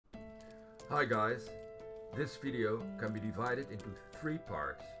Hi guys, this video can be divided into 3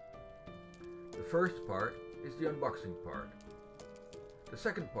 parts. The first part is the unboxing part. The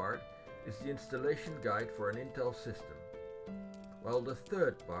second part is the installation guide for an Intel system, while the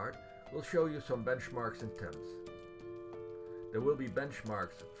third part will show you some benchmarks and temps. There will be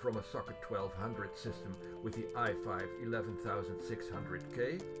benchmarks from a socket 1200 system with the i5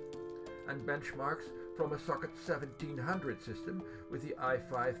 11600K and benchmarks from a socket 1700 system with the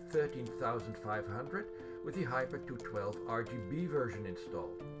i5 13500 with the Hyper 212 RGB version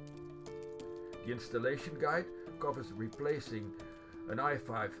installed. The installation guide covers replacing an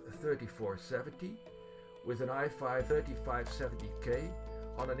i5 3470 with an i5 3570K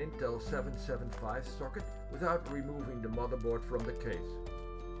on an Intel 775 socket without removing the motherboard from the case.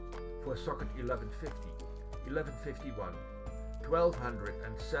 For socket 1150, 1151, 1200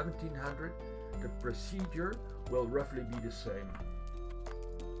 and 1700, the procedure will roughly be the same.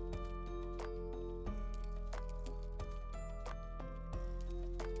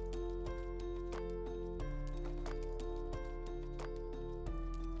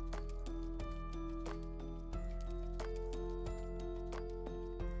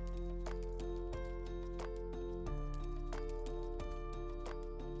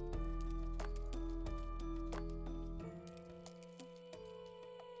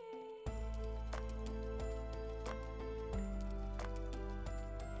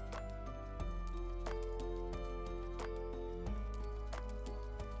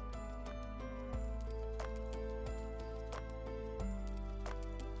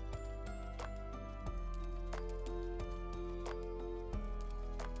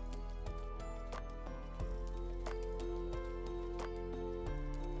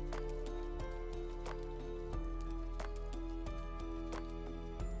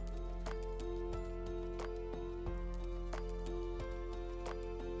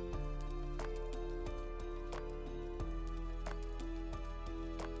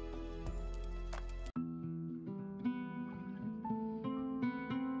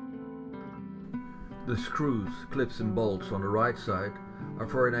 The screws, clips and bolts on the right side are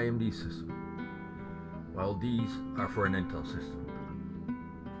for an AMD system, while these are for an Intel system.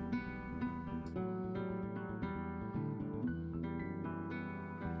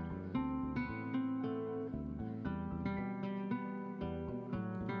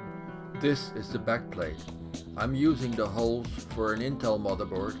 This is the backplate. I'm using the holes for an Intel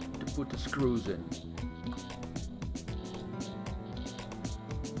motherboard to put the screws in.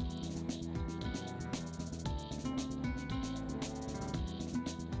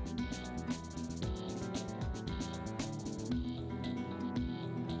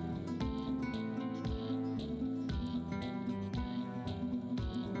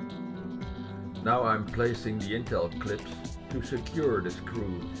 Now I'm placing the Intel clips to secure the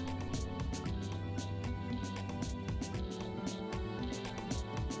screws.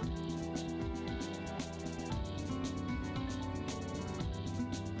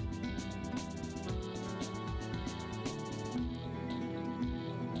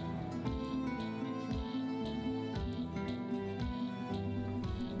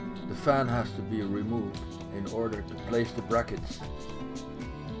 The fan has to be removed in order to place the brackets.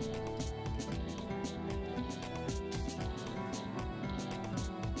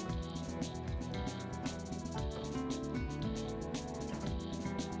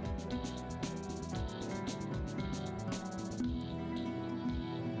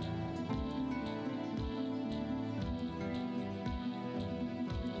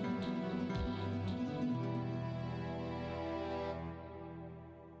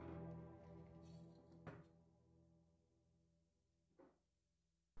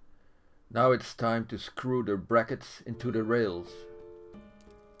 Now it's time to screw the brackets into the rails.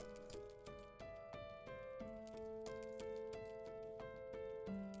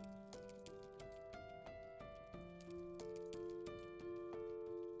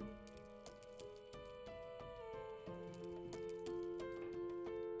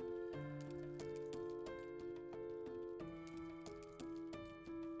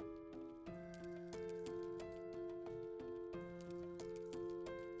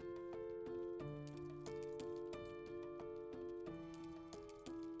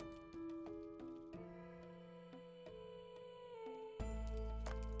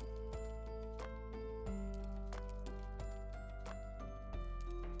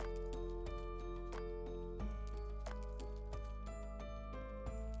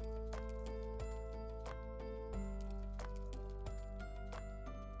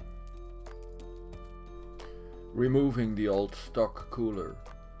 Removing the old stock cooler.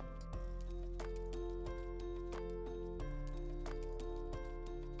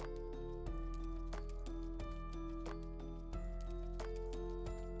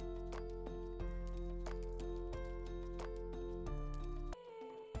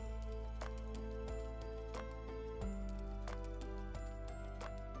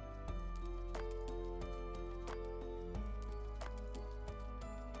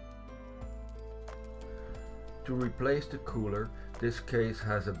 To replace the cooler, this case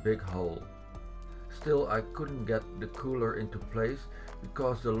has a big hole. Still, I couldn't get the cooler into place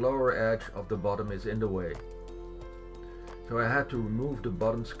because the lower edge of the bottom is in the way. So I had to remove the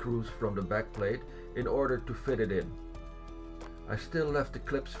bottom screws from the backplate in order to fit it in. I still left the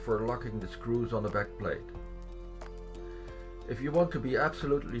clips for locking the screws on the backplate. If you want to be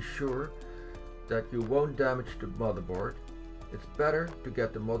absolutely sure that you won't damage the motherboard, it's better to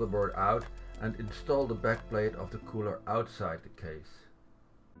get the motherboard out and install the backplate of the cooler outside the case.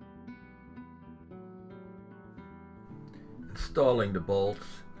 Installing the bolts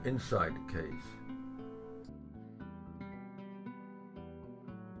inside the case.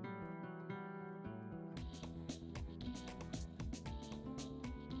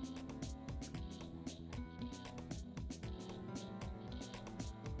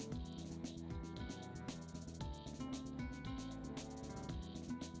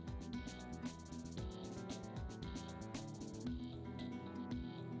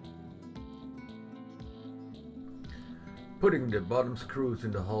 Putting the bottom screws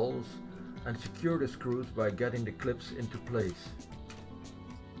in the holes and secure the screws by getting the clips into place.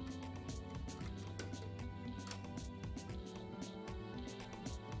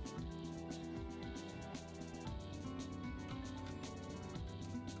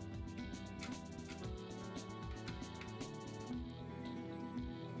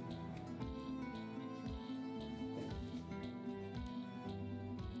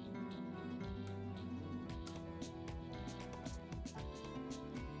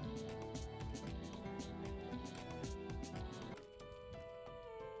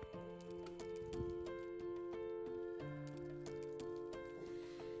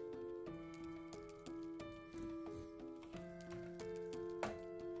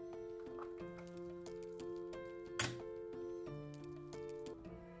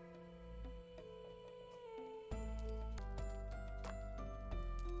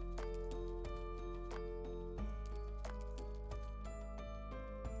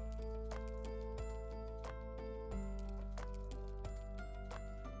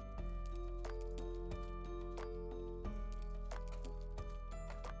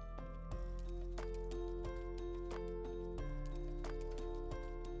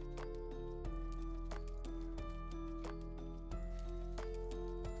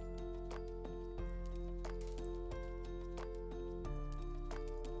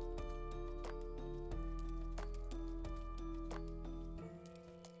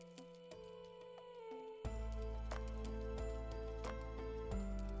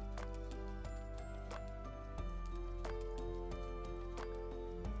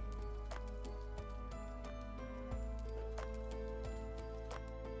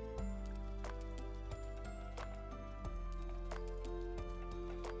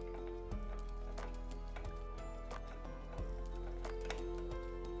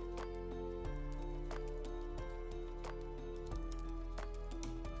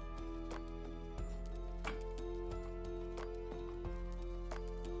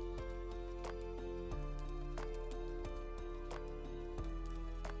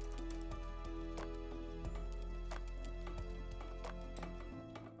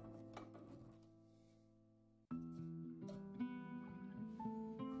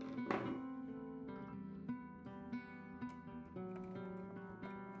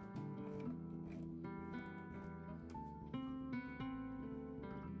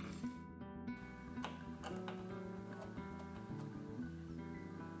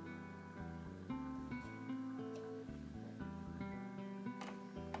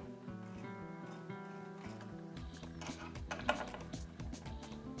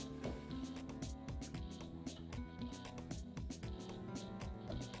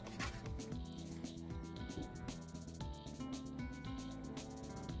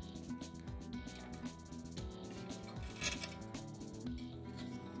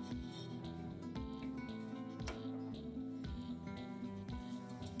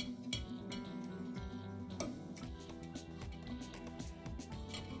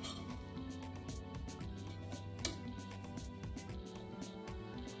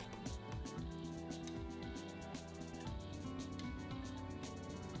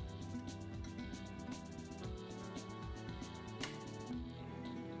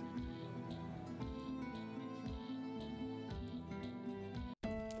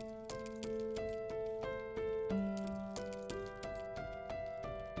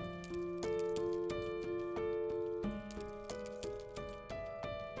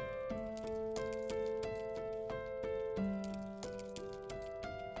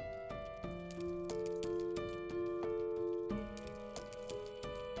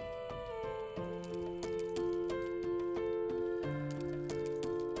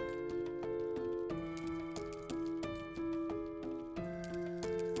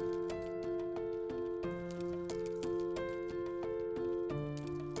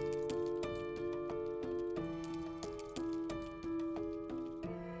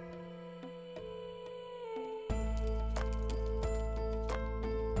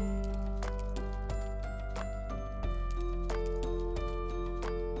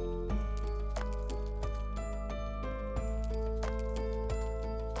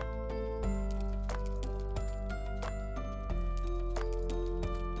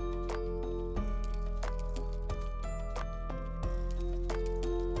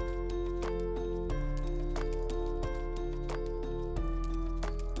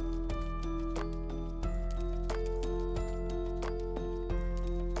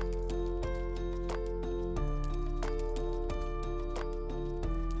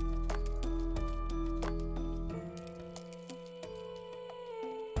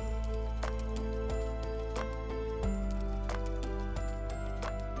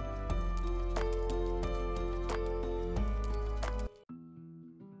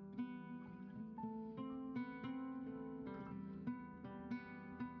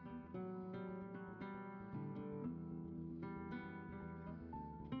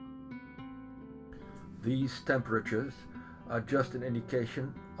 These temperatures are just an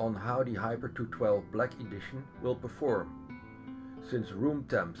indication on how the Hyper 212 Black Edition will perform, since room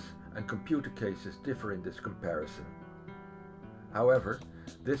temps and computer cases differ in this comparison. However,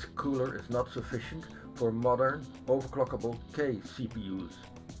 this cooler is not sufficient for modern overclockable K CPUs,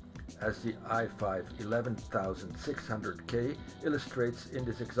 as the i5 11600K illustrates in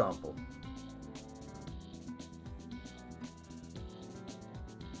this example.